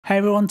Hey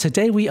everyone,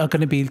 today we are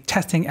going to be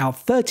testing out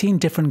 13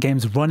 different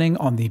games running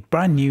on the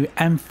brand new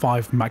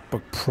M5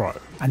 MacBook Pro.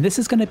 And this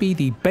is going to be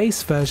the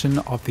base version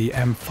of the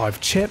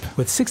M5 chip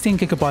with 16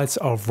 gigabytes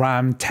of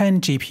RAM,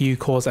 10 GPU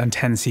cores and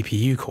 10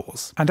 CPU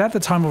cores. And at the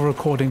time of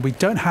recording, we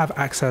don't have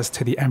access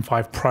to the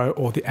M5 Pro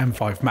or the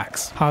M5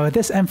 Max. However,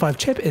 this M5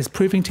 chip is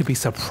proving to be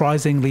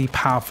surprisingly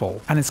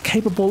powerful and is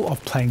capable of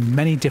playing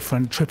many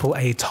different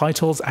AAA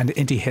titles and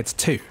indie hits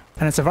too.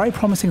 And it's a very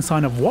promising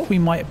sign of what we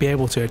might be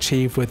able to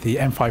achieve with the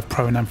M5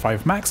 Pro and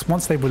M5 Max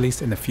once they're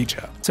released in the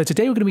future. So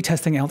today we're going to be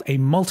testing out a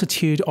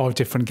multitude of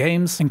different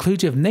games,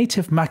 including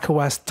native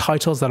macOS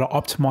titles that are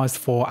optimized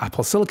for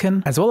Apple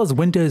Silicon, as well as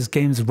Windows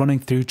games running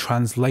through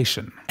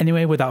translation.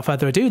 Anyway, without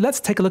further ado, let's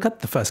take a look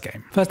at the first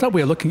game. First up,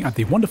 we are looking at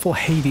the wonderful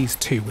Hades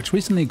 2, which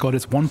recently got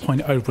its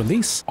 1.0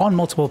 release on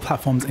multiple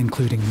platforms,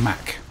 including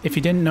Mac. If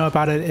you didn't know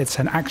about it, it's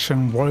an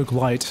action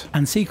roguelite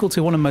and sequel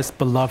to one of the most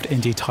beloved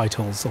indie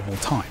titles of all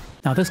time.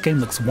 Now this game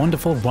looks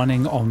wonderful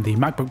running on the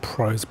MacBook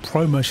Pro's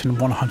ProMotion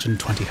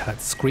 120Hz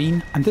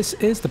screen, and this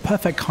is the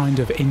perfect kind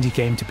of indie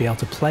game to be able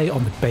to play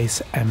on the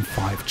base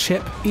M5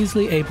 chip,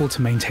 easily able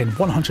to maintain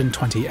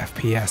 120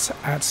 FPS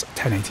at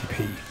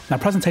 1080p. Now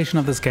presentation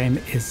of this game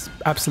is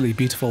absolutely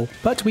beautiful,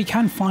 but we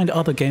can find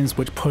other games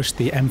which push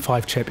the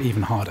M5 chip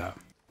even harder.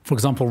 For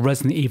example,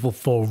 Resident Evil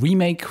 4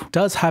 Remake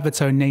does have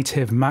its own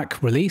native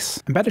Mac release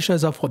and better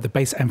shows off what the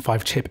base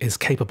M5 chip is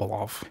capable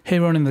of.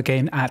 Here running the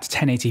game at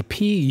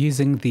 1080p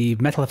using the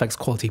Metal Effects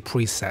quality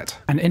preset.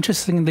 And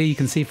interestingly, you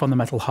can see from the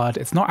Metal HUD,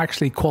 it's not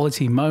actually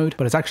quality mode,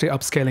 but it's actually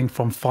upscaling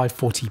from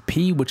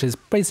 540p, which is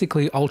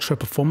basically ultra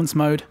performance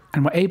mode.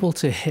 And we're able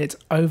to hit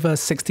over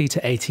 60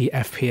 to 80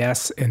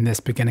 FPS in this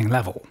beginning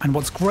level. And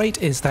what's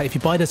great is that if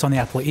you buy this on the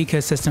Apple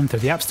ecosystem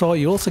through the App Store,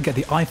 you also get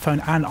the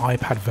iPhone and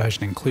iPad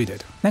version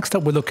included. Next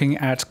up, we're looking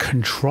at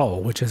Control,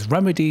 which is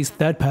Remedy's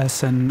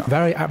third-person,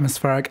 very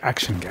atmospheric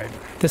action game.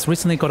 This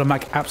recently got a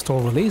Mac App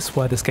Store release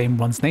where this game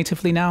runs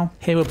natively now.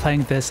 Here we're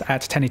playing this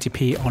at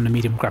 1080p on a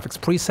medium graphics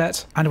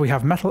preset, and we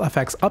have Metal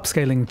FX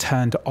upscaling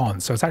turned on,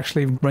 so it's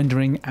actually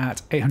rendering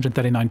at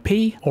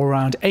 839p or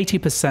around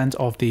 80%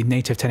 of the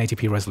native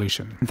 1080p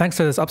resolution. And thanks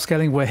to this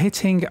upscaling, we're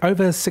hitting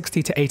over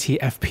 60 to 80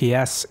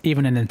 FPS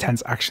even in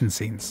intense action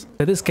scenes.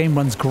 So this game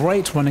runs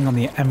great running on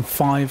the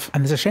M5,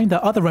 and it's a shame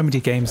that other Remedy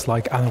games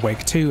like Alan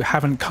Wake 2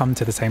 haven't come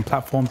to the same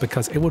platform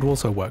because it would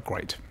also work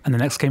great. And the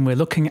next game we're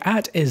looking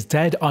at is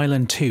Dead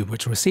Island 2,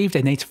 which received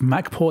a native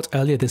Mac port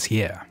earlier this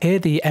year. Here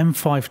the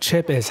M5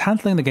 chip is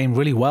handling the game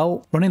really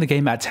well, running the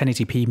game at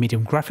 1080p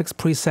medium graphics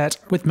preset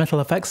with Metal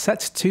Effects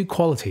set to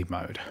quality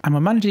mode. And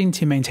we're managing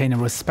to maintain a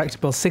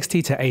respectable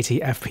 60 to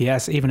 80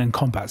 FPS even in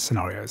combat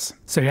scenarios.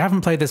 So if you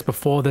haven't played this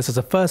before, this is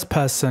a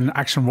first-person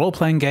action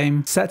role-playing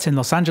game set in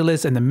Los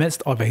Angeles in the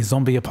midst of a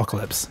zombie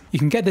apocalypse. You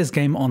can get this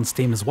game on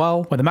Steam as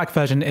well, where the Mac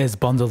version is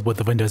bundled with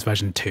the Windows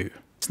version too.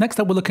 So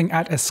next up we're looking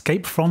at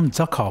Escape from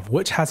Duckov,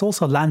 which has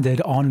also landed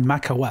on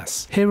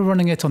macOS. Here we're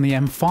running it on the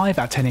M5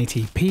 at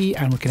 1080p,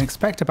 and we can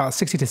expect about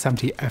 60 to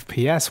 70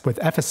 FPS with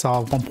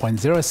FSR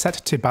 1.0 set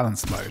to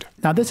balanced mode.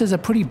 Now this is a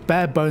pretty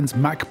bare bones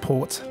Mac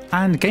port,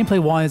 and gameplay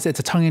wise it's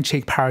a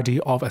tongue-in-cheek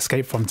parody of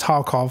Escape from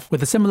Tarkov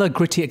with a similar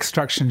gritty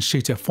extraction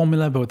shooter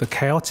formula but with a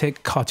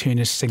chaotic,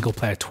 cartoonish single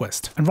player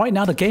twist. And right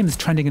now the game is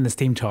trending in the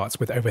Steam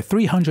charts with over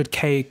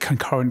 300k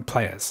concurrent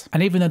players.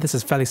 And even though this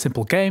is a fairly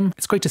simple game,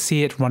 it's great to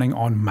see it running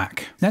on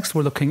Mac. Next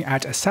we're looking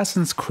at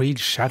Assassin's Creed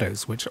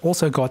Shadows, which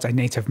also got a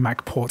native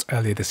Mac port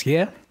earlier this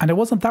year, and it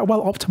wasn't that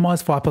well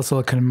optimized for Apple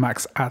Silicon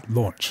Macs at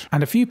launch.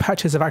 And a few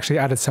patches have actually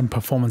added some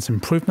performance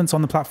improvements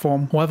on the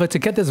platform. However, to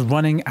get this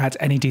running at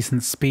any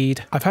decent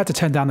speed, I've had to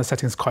turn down the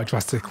settings quite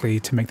drastically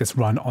to make this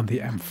run on the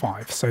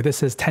M5. So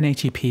this is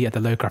 1080p at the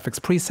low graphics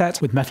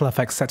preset with Metal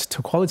Effects set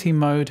to quality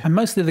mode, and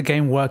mostly the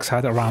game works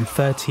at around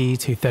 30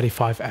 to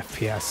 35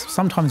 FPS,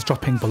 sometimes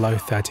dropping below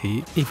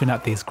 30 even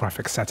at these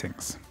graphics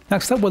settings.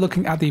 Next up, we're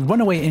looking at the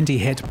runaway indie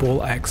hit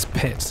Ball X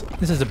Pit.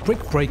 This is a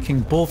brick-breaking,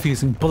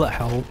 ball-fusing bullet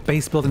hell,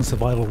 base-building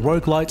survival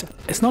roguelite.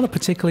 It's not a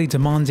particularly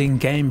demanding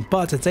game,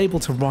 but it's able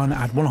to run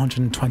at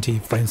 120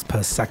 frames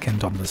per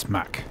second on this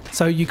Mac.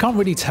 So you can't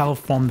really tell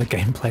from the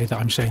gameplay that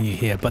I'm showing you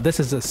here, but this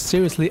is a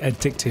seriously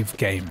addictive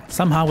game.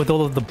 Somehow with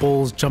all of the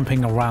balls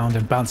jumping around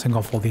and bouncing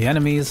off all the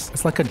enemies,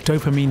 it's like a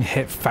dopamine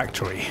hit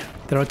factory.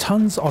 There are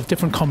tons of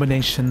different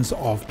combinations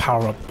of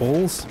power-up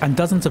balls and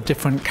dozens of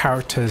different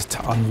characters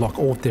to unlock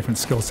all different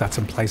skill sets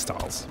and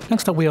playstyles.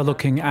 Next up we are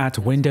looking at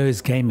Windows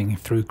gaming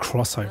through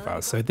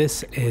crossover. So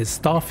this is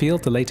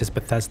Starfield, the latest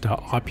Bethesda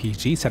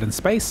RPG set in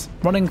space,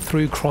 running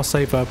through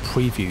crossover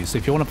previews. So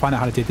if you want to find out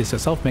how to do this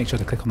yourself, make sure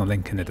to click on the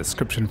link in the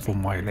description for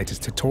my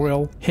latest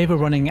tutorial. Here we're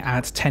running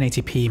at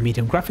 1080p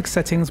medium graphics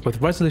settings with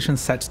resolution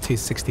set to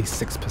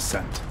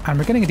 66%. And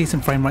we're getting a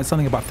decent frame rate,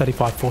 something about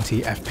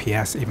 35-40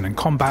 FPS even in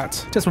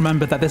combat. Just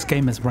remember that this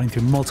game is running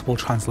through multiple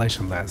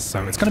translation layers,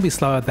 so it's going to be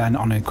slower than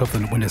on an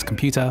equivalent Windows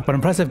computer, but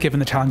impressive given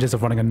the challenges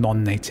of running a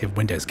non-native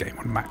Windows game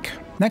on Mac.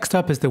 Next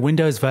up is the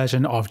Windows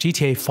version of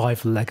GTA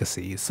 5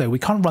 Legacy. So we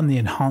can't run the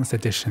enhanced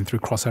edition through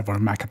crossover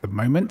on Mac at the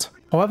moment,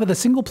 However, the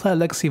single player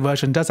legacy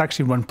version does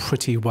actually run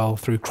pretty well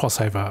through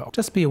crossover.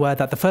 Just be aware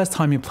that the first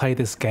time you play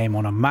this game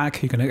on a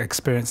Mac, you're going to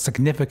experience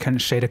significant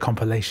shader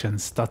compilation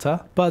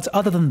stutter. But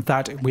other than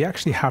that, we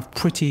actually have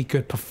pretty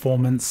good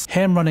performance.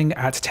 Here I'm running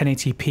at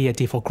 1080p at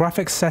default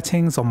graphics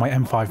settings on my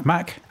M5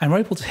 Mac, and we're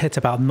able to hit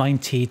about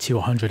 90 to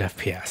 100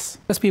 FPS.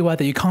 Just be aware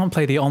that you can't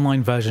play the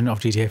online version of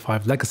GTA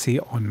 5 Legacy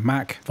on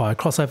Mac via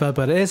crossover,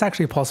 but it is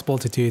actually possible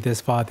to do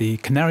this via the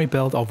Canary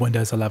build of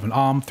Windows 11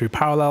 ARM through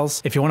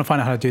Parallels. If you want to find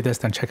out how to do this,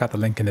 then check out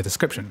the link in the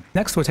description.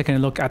 Next, we're taking a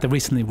look at the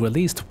recently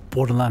released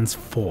Borderlands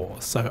 4.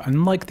 So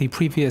unlike the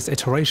previous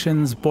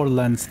iterations,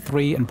 Borderlands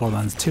 3 and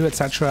Borderlands 2,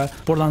 etc.,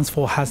 Borderlands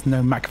 4 has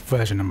no Mac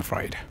version, I'm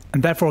afraid.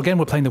 And therefore, again,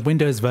 we're playing the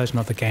Windows version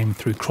of the game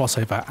through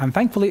crossover, and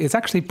thankfully it's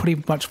actually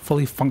pretty much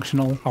fully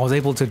functional. I was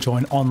able to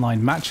join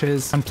online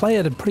matches and play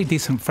at a pretty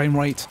decent frame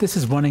rate. This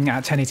is running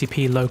at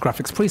 1080p low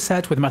graphics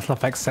preset with Metal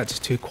FX set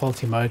to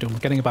quality mode, and we're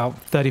getting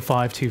about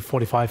 35 to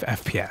 45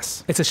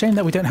 FPS. It's a shame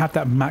that we don't have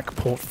that Mac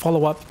port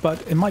follow-up,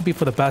 but it might be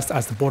for the best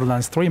as the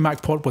Borderlands 3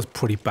 Mac port was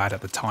pretty bad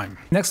at the time.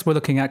 Next, we're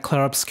looking at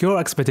Clair Obscur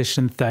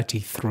Expedition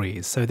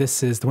 33. So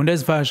this is the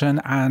Windows version,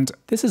 and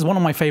this is one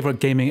of my favorite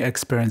gaming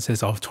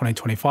experiences of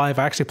 2025.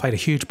 I actually played a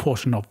huge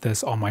portion of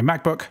this on my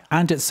MacBook,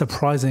 and it's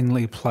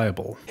surprisingly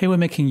playable. Here we're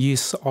making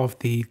use of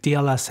the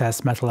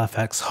DLSS Metal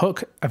FX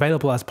hook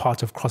available as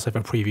part of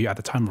crossover preview at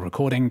the time of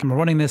recording, and we're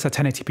running this at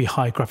 1080p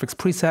high graphics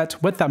preset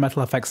with that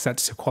Metal FX set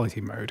to quality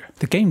mode.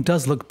 The game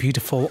does look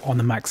beautiful on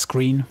the Mac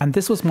screen, and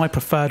this was my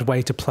preferred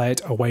way to play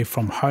it away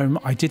from home.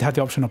 I did have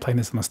the option of playing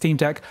this on the Steam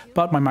Deck,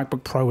 but my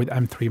MacBook Pro with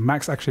M3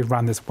 Max actually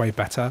ran this way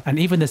better, and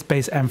even this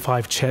base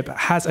M5 chip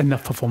has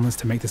enough performance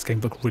to make this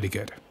game look really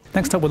good.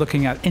 Next up, we're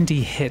looking at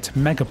indie hit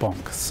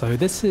Megabonk. So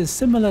this is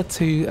similar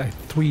to a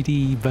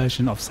 3D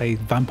version of, say,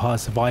 Vampire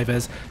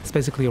Survivors. It's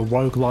basically a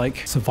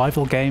roguelike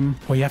survival game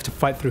where you have to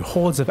fight through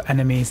hordes of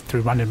enemies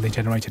through randomly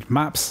generated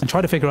maps and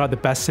try to figure out the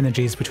best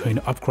synergies between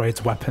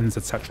upgrades, weapons,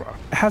 etc.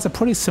 It has a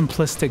pretty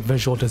simplistic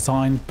visual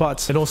design,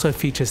 but it also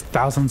features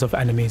thousands of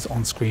enemies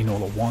on screen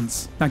all at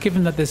once. Now,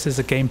 given that this is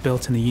a game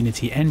built in the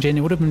Unity engine,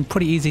 it would have been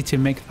pretty easy to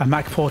make a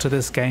Mac port of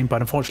this game, but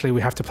unfortunately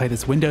we have to play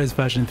this Windows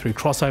version through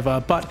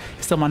crossover, but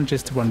it still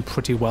manages to run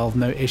pretty well,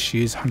 no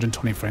issues,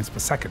 120 frames per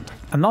second.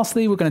 And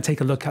lastly, we're going to take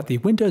a look at the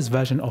Windows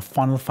version of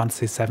Final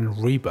Fantasy VII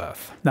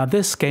Rebirth. Now,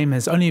 this game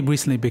has only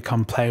recently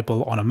become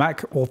playable on a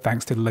Mac, all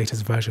thanks to the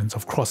latest versions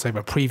of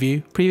crossover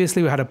preview.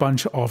 Previously, we had a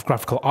bunch of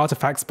graphical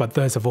artifacts, but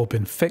those have all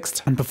been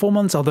fixed. And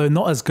performance, although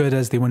not as good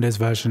as the Windows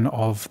version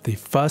of the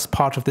first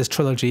part of this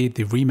trilogy,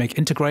 the Remake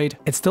Integrate,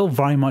 it's still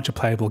very much a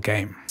playable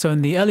game. So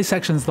in the early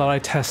sections that I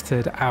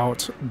tested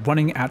out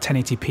running at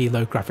 1080p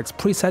low graphics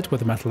preset with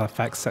the Metal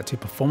FX set to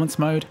performance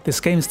mode, this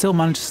game still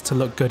manages to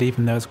look good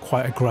even though it's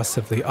quite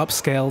aggressively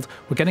upscaled.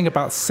 We're getting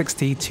about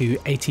 60 to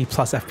 80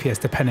 plus FPS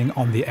depending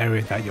on the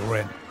area that you're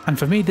in. And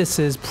for me, this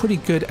is pretty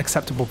good,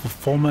 acceptable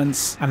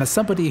performance. And as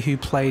somebody who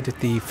played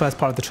the first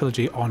part of the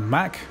trilogy on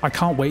Mac, I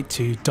can't wait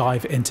to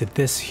dive into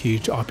this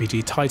huge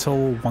RPG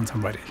title once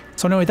I'm ready.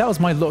 So anyway, that was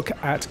my look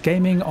at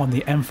gaming on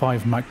the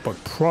M5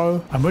 MacBook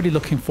Pro. I'm really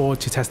looking forward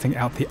to testing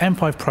out the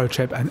M5 Pro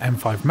chip and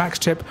M5 Max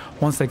chip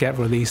once they get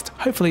released,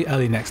 hopefully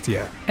early next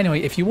year.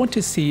 Anyway, if you want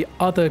to see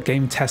other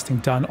game testing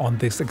done on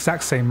this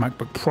exact same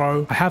MacBook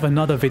Pro, I have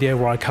another video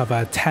where I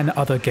cover 10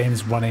 other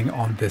games running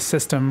on this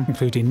system,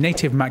 including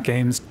native Mac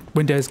games,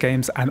 Windows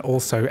games, and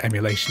also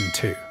emulation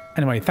too.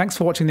 Anyway, thanks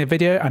for watching the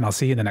video, and I'll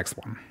see you in the next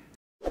one.